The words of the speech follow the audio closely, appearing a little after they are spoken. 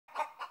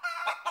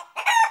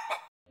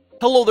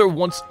Hello there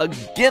once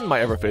again,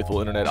 my ever-faithful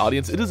internet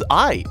audience. It is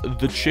I,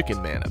 the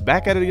Chicken Man,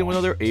 back at it again with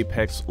another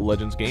Apex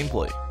Legends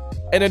gameplay.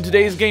 And in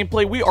today's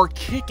gameplay, we are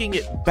kicking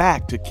it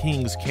back to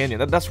Kings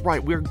Canyon. That's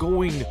right, we're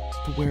going to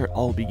where it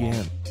all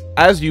began.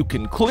 As you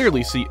can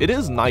clearly see, it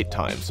is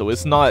nighttime, so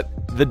it's not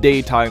the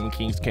daytime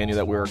Kings Canyon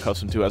that we're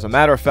accustomed to. As a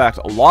matter of fact,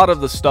 a lot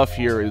of the stuff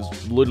here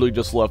is literally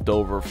just left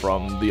over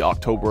from the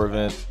October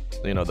event,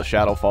 you know, the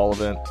Shadowfall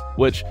event,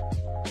 which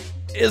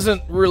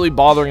isn't really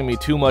bothering me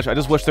too much. I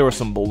just wish there were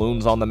some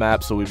balloons on the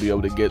map so we'd be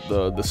able to get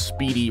the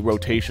speedy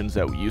rotations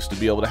that we used to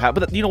be able to have.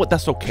 But you know what?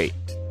 That's okay.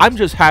 I'm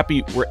just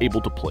happy we're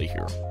able to play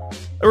here.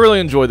 I really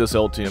enjoy this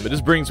LTM. It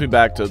just brings me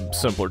back to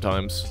simpler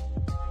times.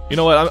 You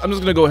know what? I'm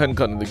just going to go ahead and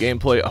cut into the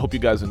gameplay. I hope you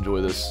guys enjoy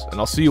this, and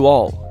I'll see you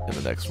all in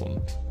the next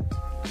one.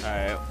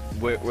 Alright,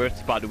 where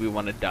spot do we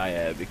want to die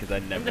at? Because I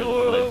never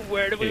live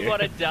Where do we here.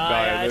 want to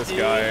die at, this dude?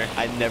 guy.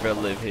 I never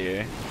live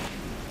here.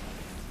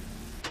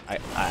 I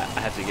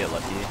have to get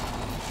lucky.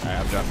 Alright,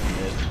 I'm dropping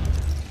mid.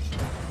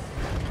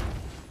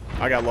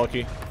 I got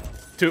lucky.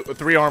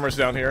 3 armors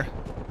down here.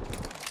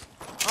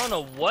 I don't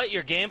know what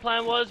your game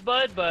plan was,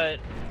 bud, but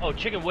oh,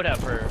 chicken would have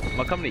her. I'm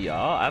gonna come to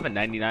y'all. I have a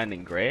 99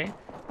 in gray,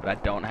 but I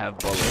don't have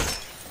bullets. It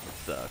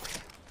sucks.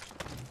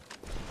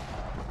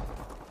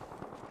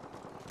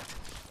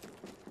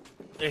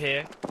 They're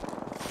here.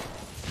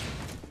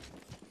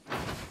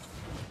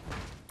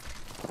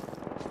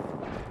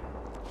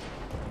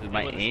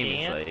 My want to aim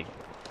scan? is like...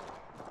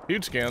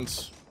 Huge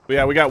scans. But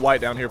yeah, we got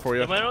white down here for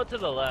you. They went out to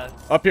the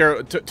left. Up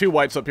here, 2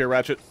 whites up here,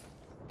 Ratchet.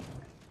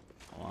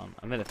 Hold on,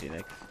 I'm in a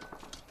Phoenix.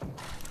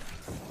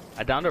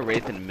 I downed a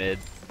Wraith in mid.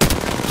 I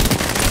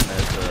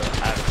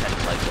have a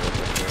 10 light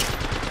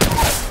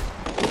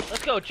bullets.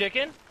 Let's go,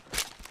 chicken.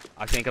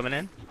 Octane coming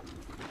in.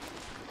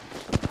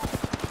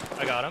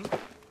 I got him.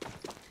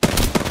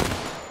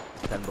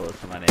 10 bullets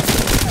for my name.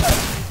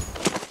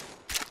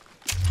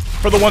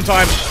 For the one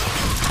time.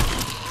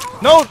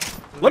 No!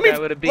 Let me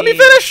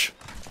finish!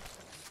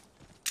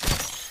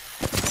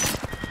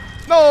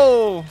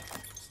 No!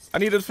 I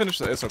needed to finish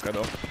that. It's okay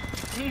though.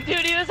 Dude,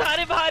 he was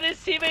hiding behind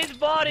his teammate's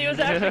body. It was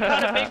actually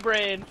kind of big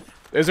brain.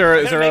 Is there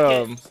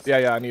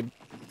yeah, I need.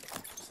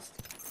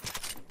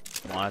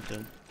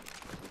 Watching.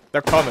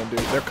 They're coming, dude.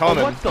 They're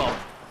coming. What the?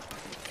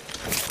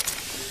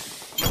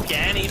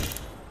 Scanning.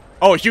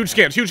 Oh, huge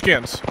scans, huge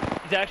scans.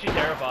 He's actually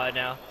terrified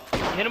now. You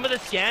hit him with a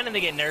scan and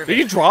they get nervous. Did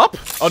he drop?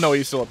 Oh no,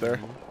 he's still up there.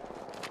 Going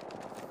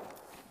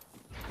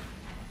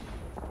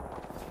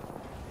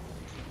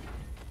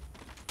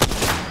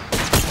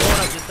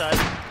up this side.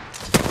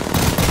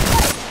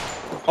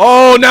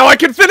 Oh, now I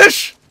can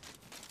finish!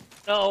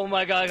 Oh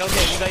my god,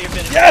 okay, you got your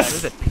finish.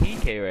 Yes! There's a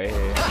PK right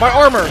here. My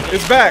armor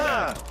is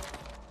back.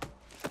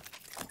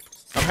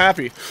 I'm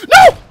happy.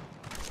 No!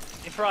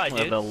 You fried,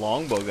 Well, dude. the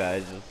longbow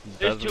guy just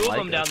There's doesn't 2 of like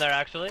them it. down there,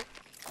 actually.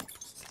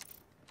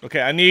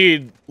 Okay, I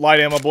need light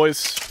ammo,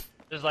 boys.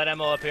 There's light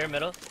ammo up here,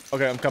 middle.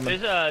 Okay, I'm coming.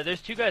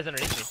 There's 2 guys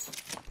underneath me.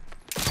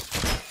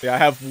 Yeah, I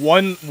have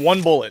one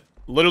bullet.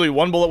 Literally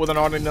 1 bullet with an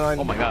R99.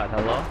 Oh my god,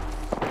 hello?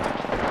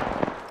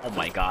 Oh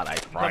my god, I I'm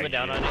fried coming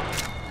down you. on you.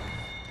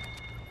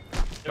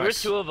 There Nice.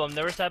 was 2 of them.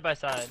 They were side by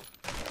side.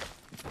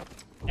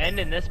 And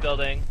in this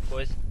building,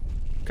 boys.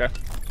 Okay.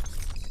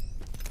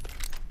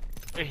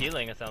 They're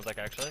healing, it sounds like,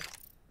 actually.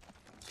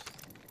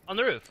 On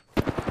the roof.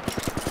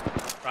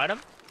 Ride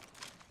him.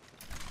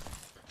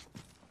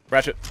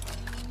 Ratchet.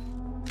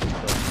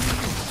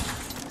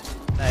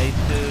 Nice,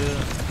 dude.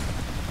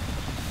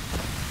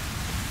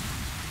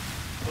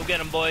 Go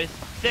get him, boys.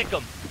 Sick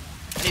him.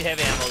 Need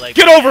heavy ammo, like.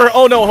 Get over!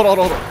 Oh no, hold on,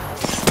 hold on.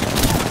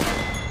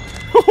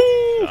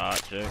 Woohoo!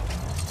 Gotcha.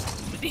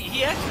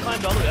 He actually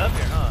climbed all the way up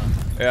here, huh?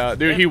 Yeah,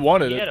 dude, he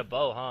wanted He had it. a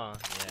bow, huh?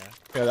 Yeah.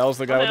 Yeah, that was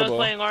the guy I with the was bow.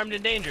 playing Armed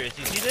and Dangerous.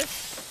 You see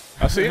this?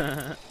 I see.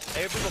 I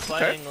hear people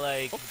fighting,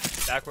 like,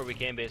 back where we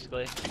came,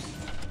 basically.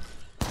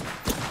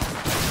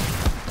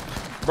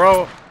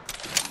 Bro,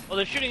 Well,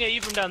 they're shooting at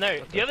you from down there.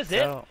 Do you have a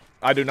zip? Oh.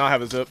 I do not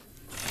have a zip.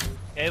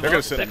 Okay, They're well,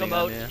 gonna send sick me them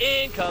on out. you.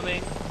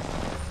 Incoming.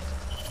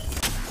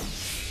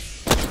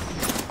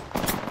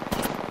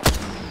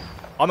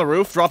 On the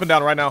roof, dropping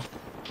down right now.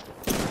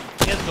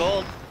 He has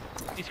gold.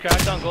 He's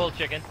cracked on gold,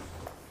 chicken.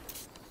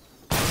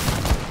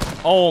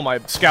 Oh my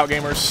scout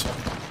gamers.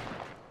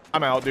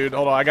 I'm out, dude.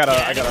 Hold on, I gotta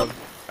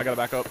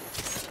back up.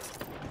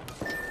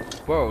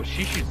 Bro,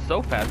 she shoots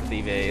so fast with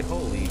evade.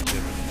 Holy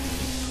shit.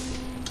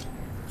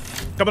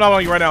 Coming out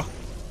on you right now.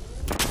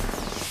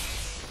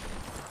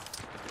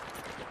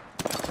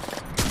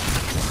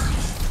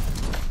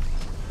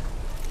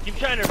 Keep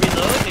trying to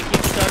reload and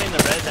keep starting the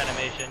res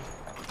animation.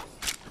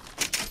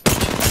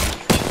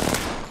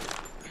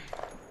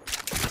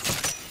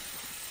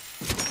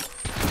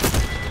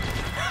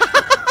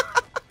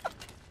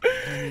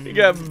 You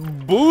got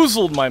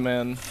boozled, my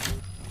man.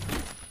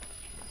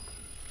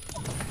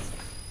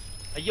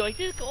 You like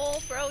this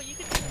gold, bro? You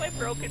can take my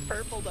broken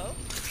purple, though.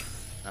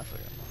 That's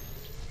okay.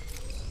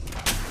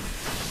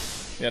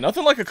 Yeah,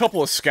 nothing like a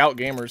couple of scout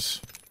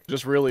gamers.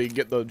 Just really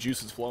get the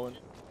juices flowing.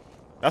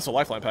 That's a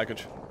lifeline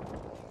package.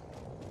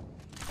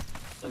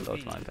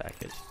 That's my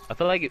package. I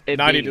feel like it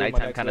 90 being doing my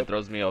nighttime next kind of whip.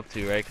 throws me off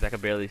too, right? Because I can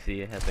barely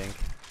see. I think.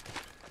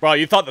 Bro,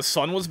 you thought the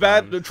sun was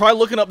bad? Try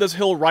looking up this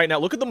hill right now.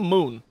 Look at the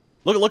moon.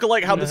 Look at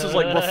like how this is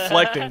like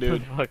reflecting,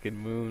 dude. Fucking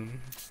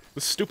moon.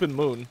 The stupid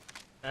moon.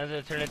 Now it's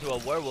gonna turn into a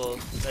werewolf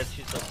that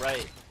shoots so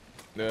bright.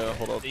 Yeah,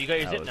 hold on. So you got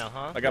your That zip was- now,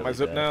 huh? I got my really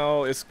zip bad.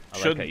 now. It's I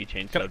like should. how you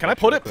changed Can I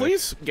subjects put real it, quick.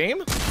 please? Game.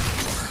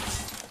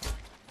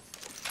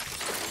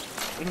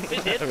 Good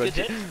hit, good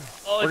hit.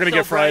 Oh, We're it's gonna so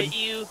get fried. bright,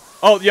 you.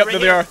 Oh, yep, Right there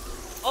they here. are.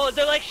 Oh,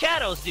 they're like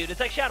shadows, dude. It's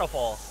like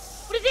Shadowfall.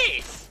 What is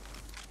this?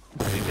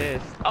 Like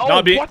this. Oh,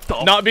 not, what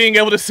the? not being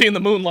able to see in the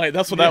moonlight.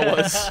 That's what that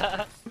was.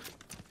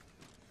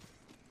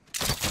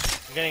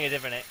 I'm getting a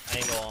different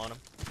angle on them.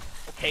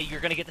 Okay, you're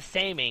gonna get the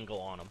same angle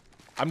on them.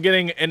 I'm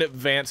getting an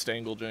advanced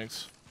angle,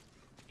 Jinx.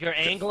 You're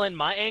angling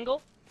my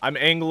angle? I'm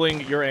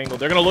angling your angle.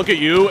 They're gonna look at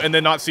you and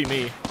then not see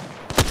me.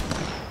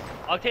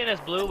 Octane has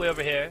blue way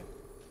over here.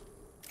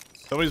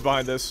 Somebody's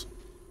behind this.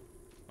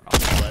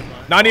 Red line.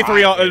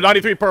 93,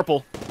 93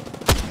 purple.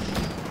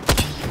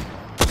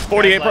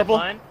 48 Red purple.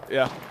 line.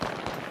 Yeah.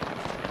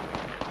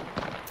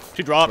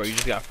 She dropped. Bro, you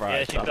just got fried.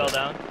 Yeah, she Stop fell it.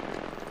 down.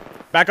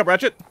 Back up,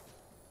 Ratchet.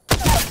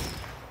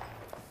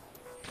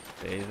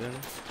 Phasing.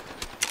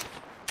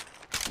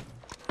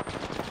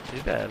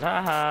 She's dead.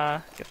 Haha.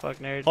 Get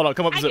fucked, nerd. Hold on,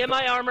 come up the I zip. get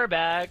my armor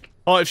back.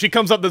 Oh, if she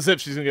comes up the zip,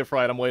 she's gonna get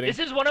fried. I'm waiting. This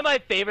is one of my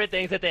favorite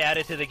things that they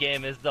added to the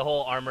game is the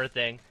whole armor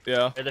thing.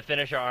 Yeah. Or the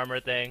finisher armor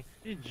thing.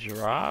 You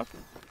drop.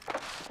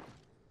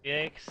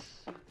 Yikes.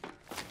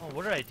 Oh,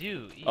 what did I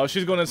do? Oh,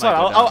 she's going inside.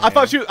 Might go I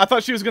thought down I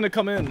thought she was gonna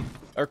come in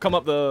or come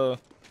up the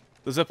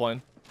zip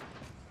line.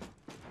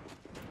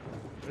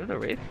 Where did the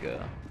wraith go?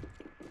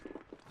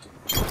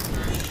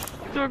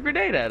 Throw a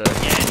grenade at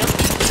us. Yeah, I know.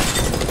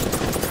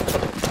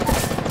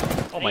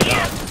 Oh my Yeah.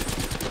 god.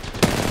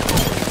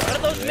 How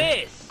did those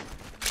Okay. miss?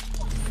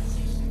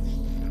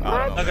 I don't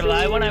Not know. gonna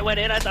lie, when I went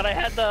in, I thought I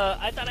had the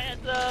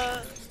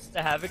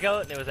Havoc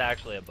out, and it was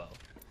actually a bow.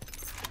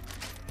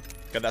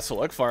 Got that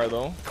select fire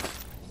though.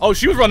 Oh,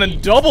 she was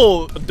running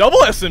double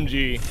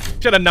SMG.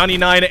 She had a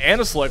 99 and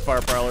a select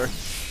fire prowler.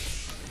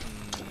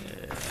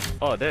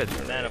 Oh, dude.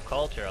 Man of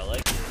culture, I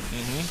like it.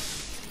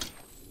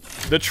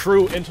 The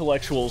true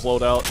intellectuals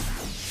loadout.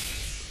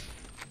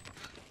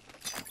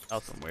 That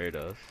was some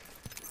weirdos.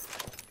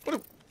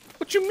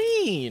 What you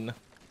mean?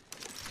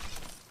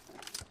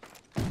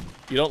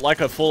 You don't like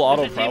a full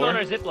auto There's a team on our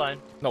prowler? zip line.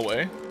 No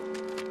way.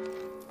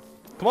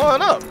 Come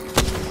on up.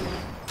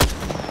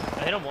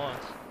 I hit him once.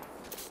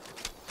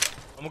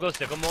 I'm gonna go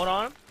sickle mode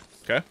on him.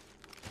 Okay.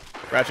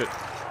 Ratchet.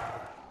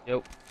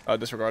 Yo.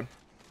 Disregard.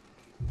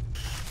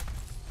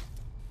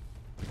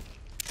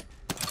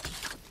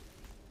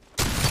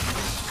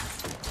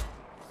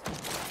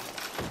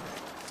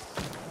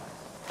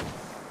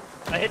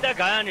 I hit that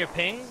guy on your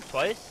ping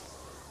twice.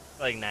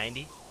 Like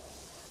 90.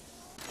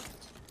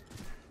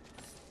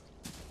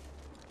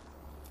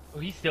 Oh,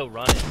 he's still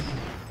running.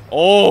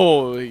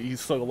 Oh,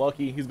 he's so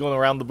lucky. He's going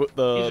around the He's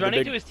the running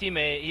big... to his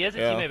teammate. He has a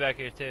Yeah. teammate back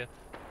here too.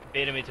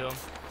 Baited me to him.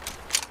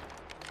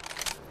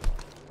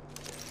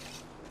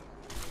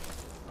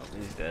 Oh,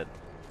 he's dead.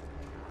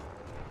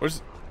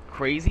 Where's...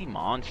 Crazy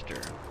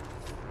monster.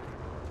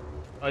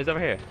 Oh, he's over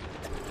here.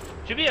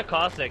 Should be a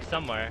caustic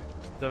somewhere.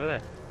 He's over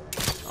there.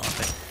 Oh,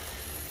 thank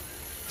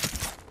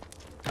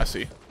I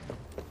see.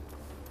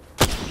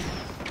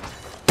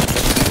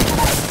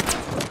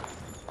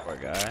 Poor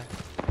guy.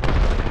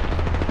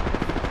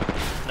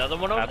 Another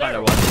one over Pathfinder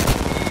there. one.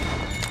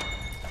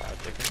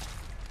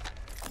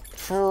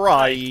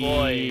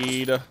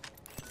 Fried.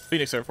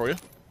 Phoenix there for you.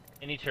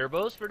 Any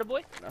turbos for the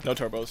boy? No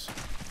turbos.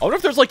 I wonder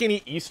if there's like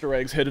any Easter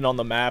eggs hidden on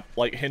the map,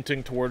 like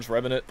hinting towards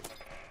Revenant.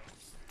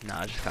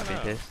 Nah, just copy and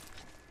Oh. paste.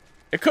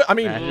 It could. I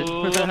mean, Imagine.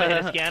 Ooh, I'm gonna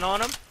hit a scan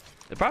on him.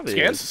 It probably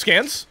scans, is.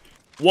 scans.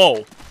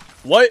 Whoa,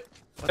 what?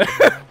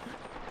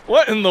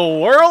 What in the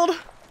world?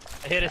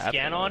 I hit a Happened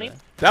scan over on him. there.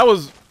 That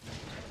was.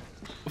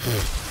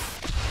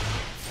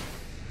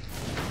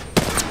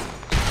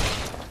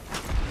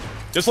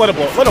 Just let it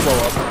blow. Let it blow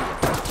up.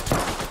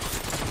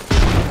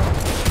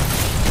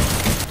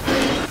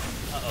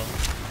 Uh-oh.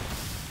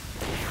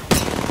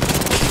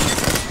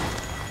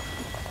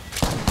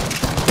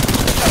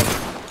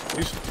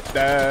 He's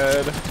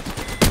dead.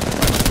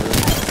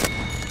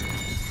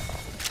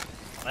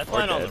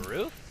 Lifeline on dead. the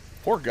roof?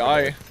 Poor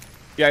guy.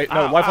 Yeah,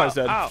 no, Ow, Lifeline's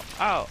ow, dead. Ow,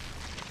 ow.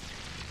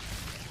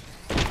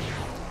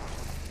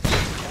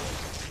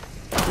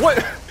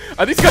 What?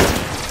 Are these guys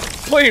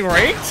playing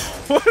ranked?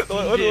 What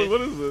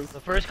Dude. is this? The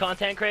first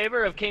content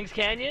craver of Kings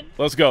Canyon?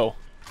 Let's go.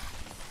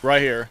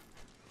 Right here.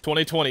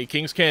 2020,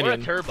 Kings Or a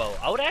Canyon. turbo.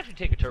 I would actually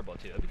take a turbo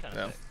too. That'd be kind of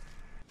Yeah.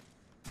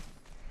 sick.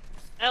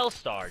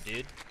 L-Star,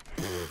 dude.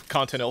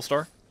 Content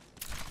L-Star.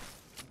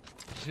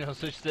 There's no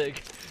such thing.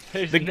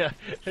 There's The- no,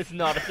 it's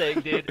not a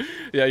thing, dude.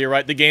 Yeah, you're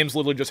right. The game's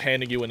literally just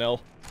handing you an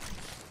L.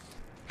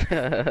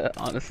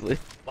 Honestly,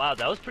 Wow,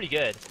 that was pretty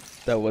good.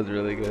 that was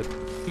really good.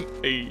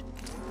 Hey.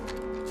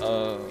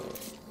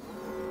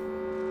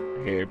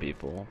 Here,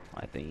 people,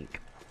 I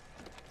think.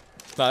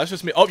 Nah, that's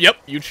just me. Oh, yep,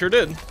 you sure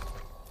did.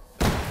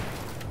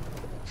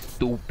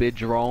 Stupid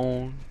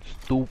drone.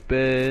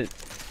 Stupid.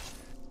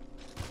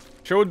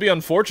 Sure would be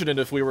unfortunate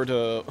if we were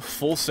to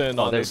full send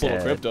on they're this little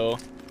dead. crypto.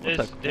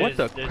 What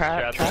the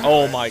crap?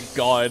 Oh my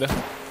god.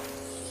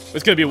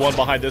 There's gonna be one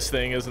behind this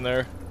thing, isn't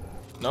there?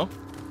 No?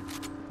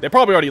 They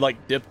probably already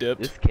like dipped.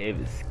 This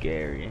cave is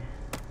scary.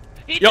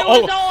 He Yo,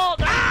 threw his ult!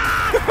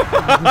 Ah!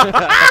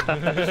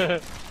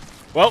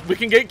 Well, we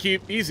can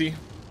gatekeep. Easy.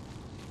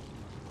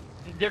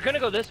 They're gonna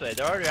go this way.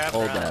 They're already wrapping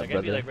Hold around. that, They're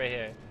gonna be brother. like right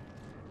here.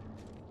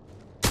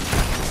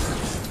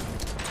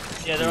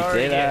 Yeah, You they're say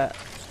already here. that?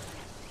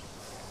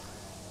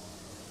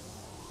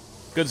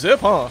 Good zip,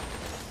 huh?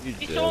 You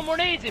He's did. throwing more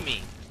nades at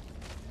me.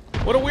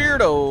 What a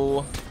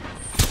weirdo.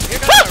 You're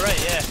not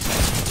right, yeah.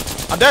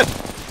 I'm dead.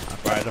 I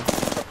fired him.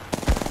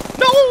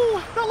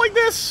 No! Not like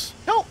this!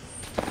 Help!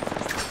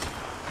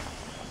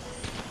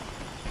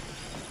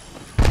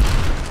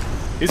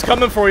 He's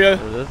coming for you.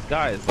 So this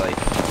guy is like,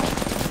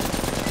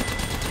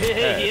 He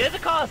is a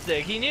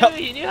caustic. He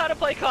knew how to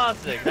play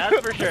caustic. That's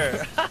for sure.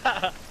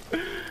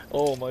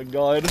 Oh my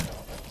god.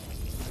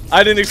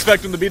 I didn't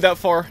expect him to be that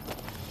far.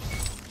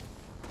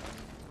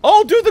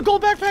 Oh, dude, the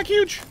gold backpack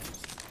huge.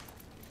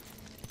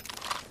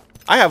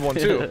 I have one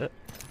too.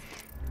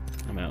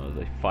 I mean, it was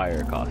a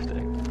fire caustic.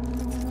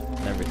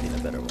 Never seen a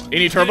better one.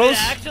 Any Dude, turbos? it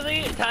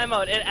actually, time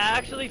out. It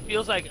actually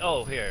feels like,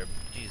 oh, here,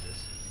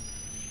 Jesus.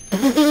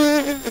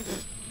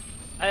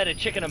 I had a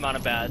chicken amount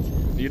of bats.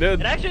 You did.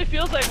 It actually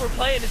feels like we're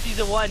playing in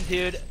season 1,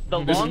 dude. The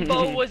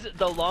longbow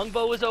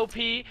was OP.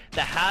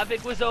 The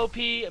Havoc was OP.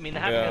 I mean, the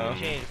Havoc hasn't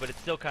changed, but it's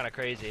still kind of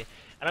crazy.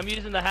 And I'm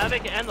using the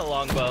Havoc and the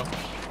longbow.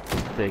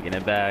 Taking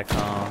it back,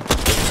 huh?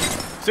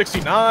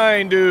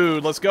 69,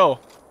 dude. Let's go.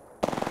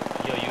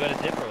 Yo, you got a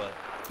zip or what?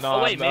 No,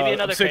 Oh wait, maybe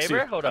another I'm 60.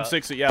 Kraber? Hold I'm up.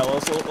 60. Yeah,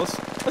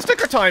 let's take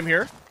our time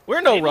here. We're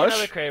in no Maybe rush.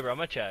 another Kraber. I'm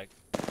gonna check.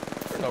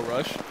 We're in no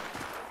rush.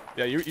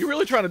 Yeah, you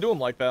really trying to do them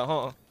like that,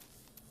 huh?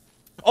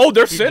 Oh,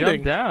 they're He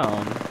sending. jumped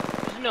down.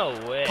 There's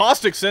no way.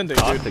 Caustic sending,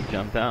 dude. Caustic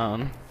jumped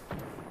down.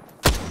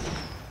 He's He's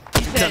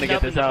trying to standing get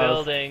up in this the house.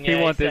 building. He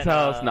Yeah, wants he's this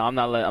standing house. up. No,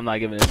 I'm not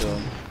giving it to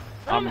him.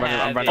 I'm running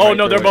happy. Oh right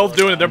no, they're through both it.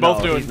 doing it. They're both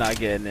No, doing he's it. not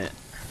getting it.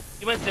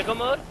 You went sicko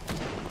mode?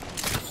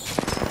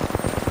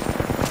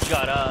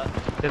 Shut up.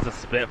 There's a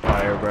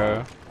Spitfire,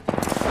 bro.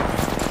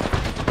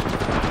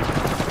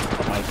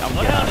 I'm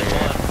What getting out happened of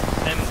here.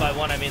 one? And by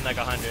one, I mean like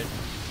 100.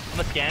 I'm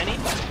a scanny.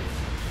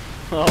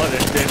 Oh,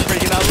 they're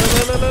freaking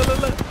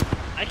out. Look.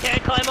 I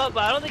can't climb up,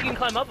 but I don't think you can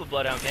climb up a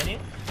Bloodhound, can you?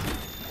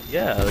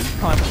 Yeah, you can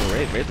climb up a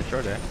raid. Raid's the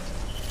shorter.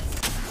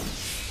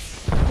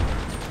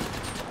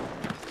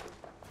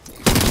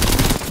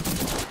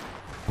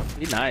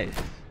 Be nice.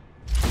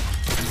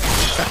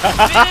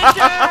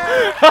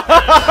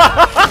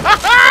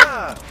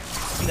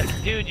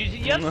 Dude,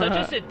 you have such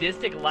a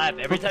sadistic laugh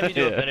every time you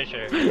do a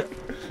finisher.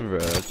 Bro,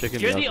 chicken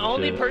You're the nuts and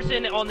only shit.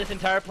 person on this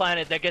entire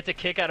planet that gets a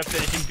kick out of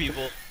finishing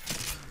people.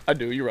 I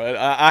do. You're right.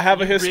 I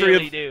have a You history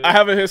really of. do. I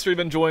have a history of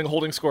enjoying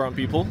holding score on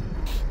people.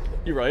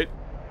 You're right.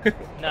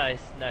 Nice.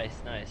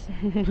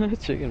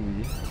 Chicken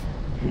meat.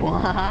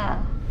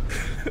 Wah!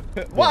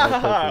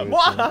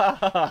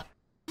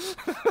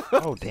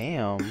 Oh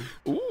damn.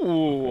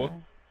 Ooh.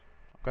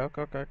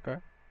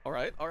 Okay. All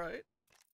right.